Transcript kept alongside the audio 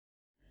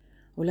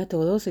Hola a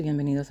todos y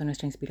bienvenidos a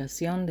nuestra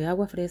inspiración de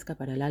agua fresca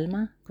para el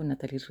alma con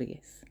Natalie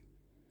Ríguez.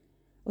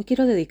 Hoy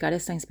quiero dedicar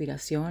esta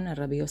inspiración a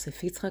Rabbi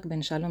Yosef Yitzhak ben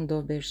Shalom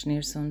Dov ber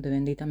Schneerson de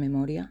bendita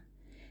memoria,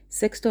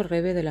 sexto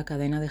rebe de la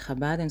cadena de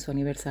Chabad en su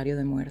aniversario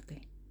de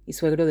muerte, y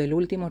suegro del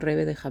último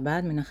rebe de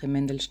Chabad, Menachem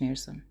Mendel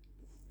Schneerson.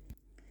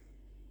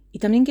 Y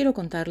también quiero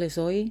contarles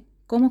hoy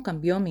cómo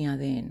cambió mi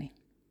ADN.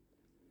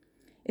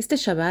 Este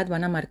Shabbat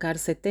van a marcar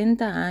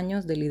 70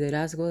 años de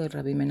liderazgo de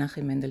Rabbi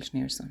Menachem Mendel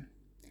Schneerson.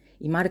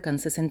 Y marcan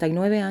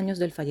 69 años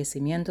del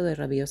fallecimiento de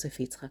Rabbi Yosef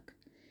Yitzhak,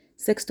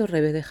 sexto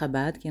rebe de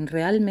Chabad, quien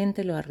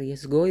realmente lo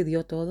arriesgó y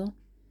dio todo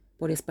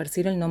por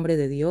esparcir el nombre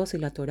de Dios y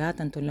la Torá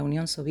tanto en la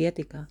Unión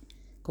Soviética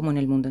como en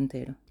el mundo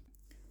entero.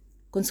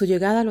 Con su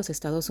llegada a los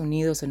Estados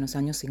Unidos en los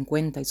años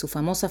 50 y su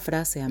famosa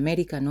frase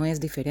 «América no es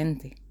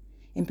diferente»,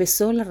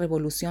 empezó la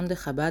revolución de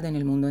Chabad en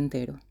el mundo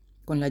entero,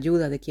 con la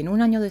ayuda de quien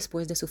un año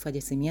después de su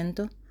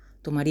fallecimiento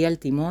tomaría el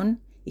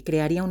timón y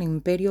crearía un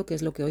imperio que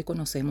es lo que hoy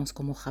conocemos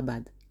como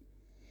Chabad.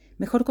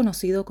 Mejor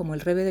conocido como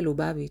el Rebe de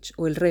Lubavitch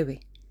o el Rebe,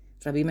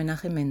 Rabbi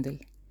Menachem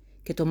Mendel,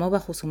 que tomó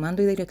bajo su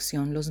mando y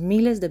dirección los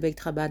miles de Beit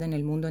Chabad en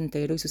el mundo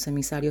entero y sus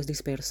emisarios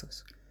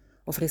dispersos,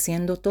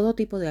 ofreciendo todo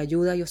tipo de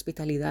ayuda y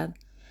hospitalidad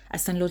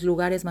hasta en los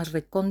lugares más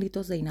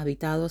recónditos e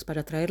inhabitados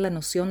para traer la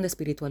noción de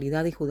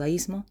espiritualidad y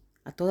judaísmo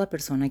a toda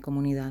persona y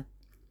comunidad.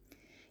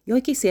 Y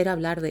hoy quisiera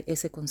hablar de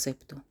ese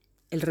concepto,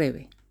 el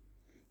Rebe.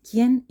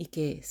 ¿Quién y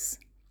qué es?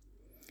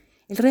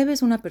 El Rebe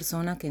es una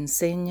persona que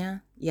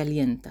enseña y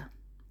alienta.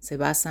 Se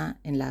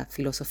basa en la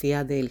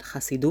filosofía del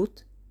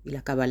Hasidut y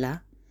la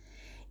Kabbalah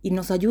y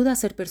nos ayuda a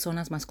ser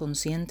personas más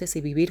conscientes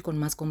y vivir con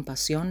más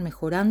compasión,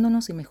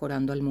 mejorándonos y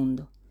mejorando al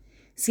mundo,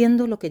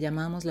 siendo lo que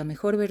llamamos la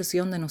mejor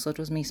versión de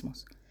nosotros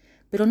mismos.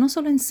 Pero no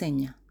solo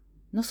enseña,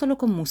 no solo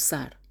con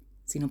musar,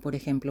 sino por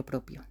ejemplo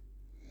propio.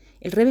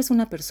 El Rebe es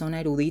una persona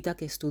erudita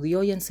que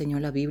estudió y enseñó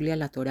la Biblia,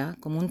 la Torá,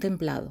 como un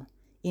templado,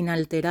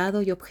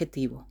 inalterado y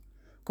objetivo,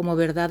 como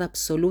verdad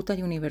absoluta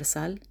y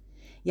universal,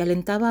 y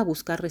alentaba a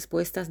buscar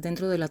respuestas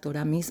dentro de la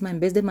Torá misma en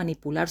vez de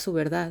manipular su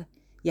verdad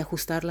y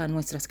ajustarla a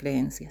nuestras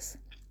creencias.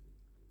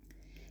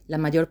 La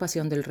mayor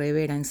pasión del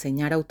Rebe era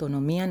enseñar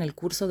autonomía en el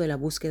curso de la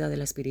búsqueda de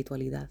la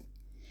espiritualidad.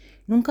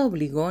 Nunca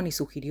obligó ni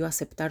sugirió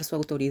aceptar su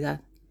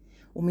autoridad.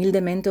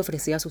 Humildemente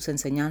ofrecía sus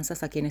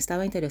enseñanzas a quien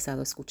estaba interesado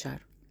a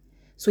escuchar.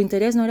 Su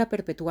interés no era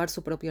perpetuar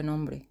su propio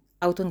nombre.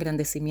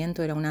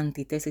 Autoengrandecimiento era una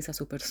antítesis a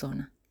su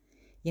persona.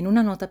 Y en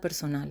una nota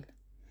personal,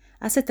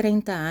 hace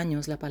 30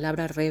 años la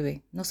palabra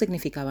Rebe no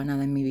significaba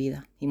nada en mi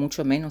vida, y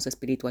mucho menos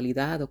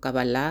espiritualidad, o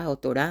Kabbalah, o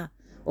Torá,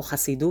 o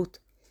Hasidut.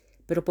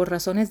 Pero por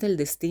razones del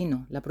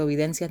destino, la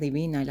providencia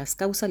divina y las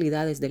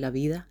causalidades de la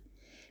vida,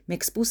 me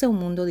expuse a un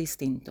mundo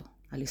distinto,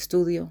 al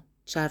estudio,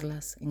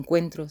 charlas,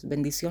 encuentros,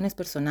 bendiciones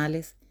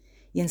personales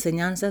y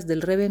enseñanzas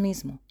del Rebe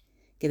mismo,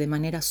 que de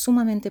manera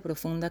sumamente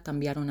profunda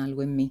cambiaron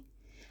algo en mí,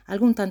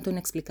 algo un tanto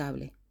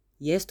inexplicable,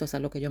 y esto es a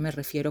lo que yo me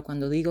refiero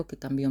cuando digo que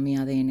cambió mi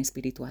ADN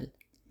espiritual.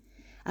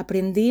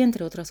 Aprendí,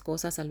 entre otras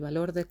cosas, a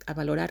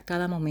valorar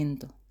cada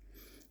momento,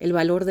 el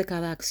valor de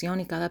cada acción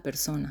y cada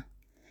persona.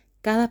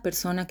 Cada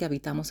persona que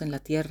habitamos en la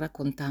tierra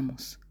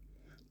contamos.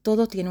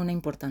 Todo tiene una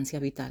importancia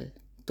vital,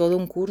 todo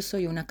un curso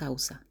y una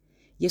causa,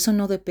 y eso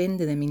no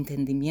depende de mi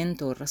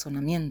entendimiento o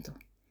razonamiento.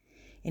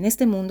 En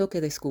este mundo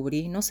que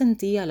descubrí no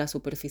sentía la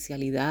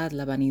superficialidad,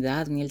 la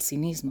vanidad ni el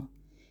cinismo.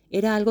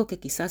 Era algo que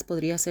quizás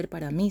podría ser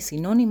para mí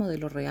sinónimo de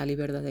lo real y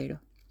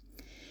verdadero.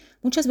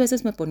 Muchas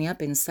veces me ponía a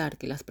pensar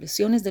que las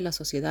presiones de la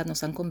sociedad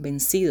nos han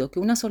convencido que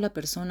una sola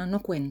persona no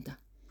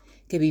cuenta,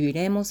 que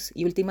viviremos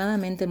y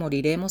últimamente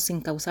moriremos sin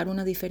causar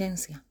una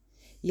diferencia,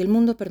 y el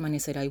mundo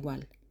permanecerá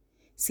igual.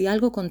 Si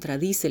algo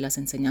contradice las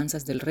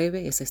enseñanzas del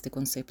Rebe es este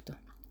concepto.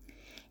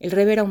 El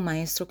Rebe era un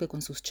maestro que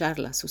con sus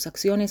charlas, sus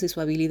acciones y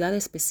su habilidad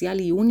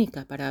especial y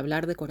única para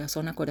hablar de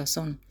corazón a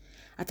corazón,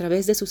 a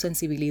través de su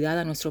sensibilidad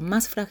a nuestro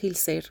más frágil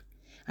ser,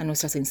 a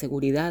nuestras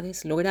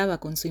inseguridades, lograba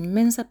con su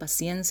inmensa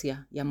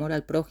paciencia y amor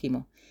al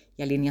prójimo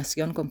y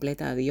alineación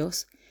completa a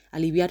Dios,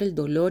 aliviar el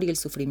dolor y el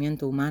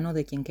sufrimiento humano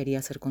de quien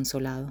quería ser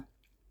consolado.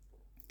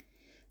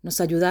 Nos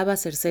ayudaba a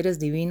ser seres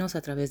divinos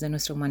a través de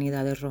nuestra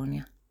humanidad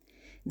errónea.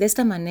 De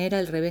esta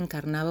manera el Rebe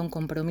encarnaba un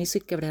compromiso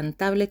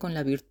inquebrantable con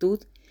la virtud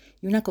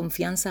y una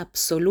confianza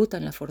absoluta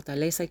en la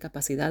fortaleza y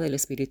capacidad del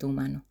espíritu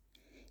humano.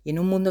 Y en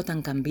un mundo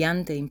tan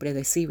cambiante e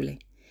impredecible,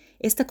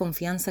 esta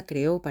confianza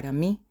creó para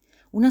mí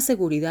una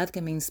seguridad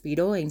que me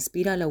inspiró e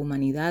inspira a la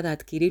humanidad a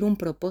adquirir un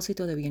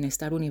propósito de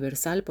bienestar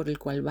universal por el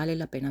cual vale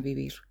la pena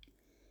vivir.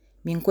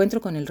 Mi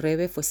encuentro con el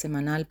Rebe fue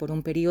semanal por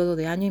un periodo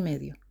de 1 año y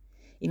medio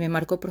y me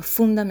marcó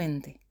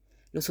profundamente,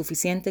 lo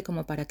suficiente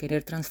como para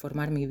querer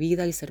transformar mi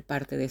vida y ser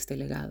parte de este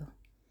legado.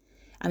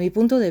 A mi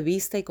punto de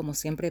vista y como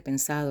siempre he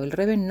pensado, el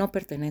Rebe no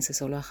pertenece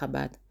solo a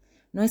Chabad,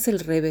 no es el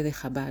Rebe de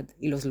Chabad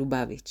y los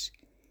Lubavitch.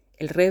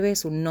 El Rebe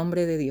es un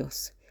nombre de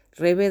Dios,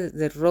 Rebe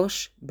de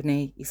Rosh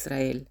Bnei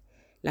Israel,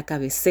 la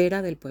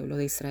cabecera del pueblo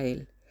de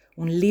Israel,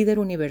 un líder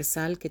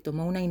universal que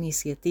tomó una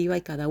iniciativa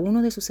y cada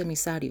uno de sus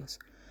emisarios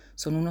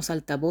son unos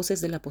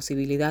altavoces de la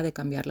posibilidad de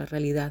cambiar la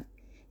realidad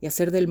y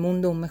hacer del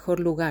mundo un mejor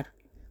lugar,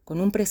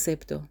 con un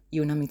precepto y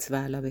una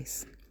mitzvah a la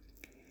vez.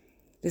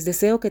 Les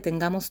deseo que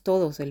tengamos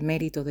todos el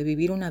mérito de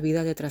vivir una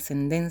vida de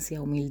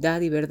trascendencia,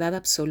 humildad y verdad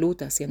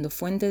absoluta, siendo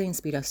fuente de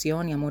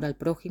inspiración y amor al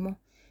prójimo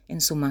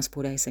en su más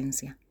pura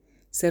esencia.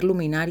 Ser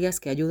luminarias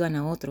que ayudan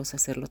a otros a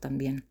hacerlo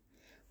también.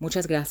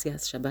 Muchas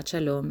gracias, Shabbat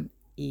Shalom,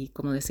 y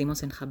como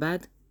decimos en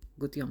Chabad,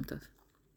 Gut Yom Tov.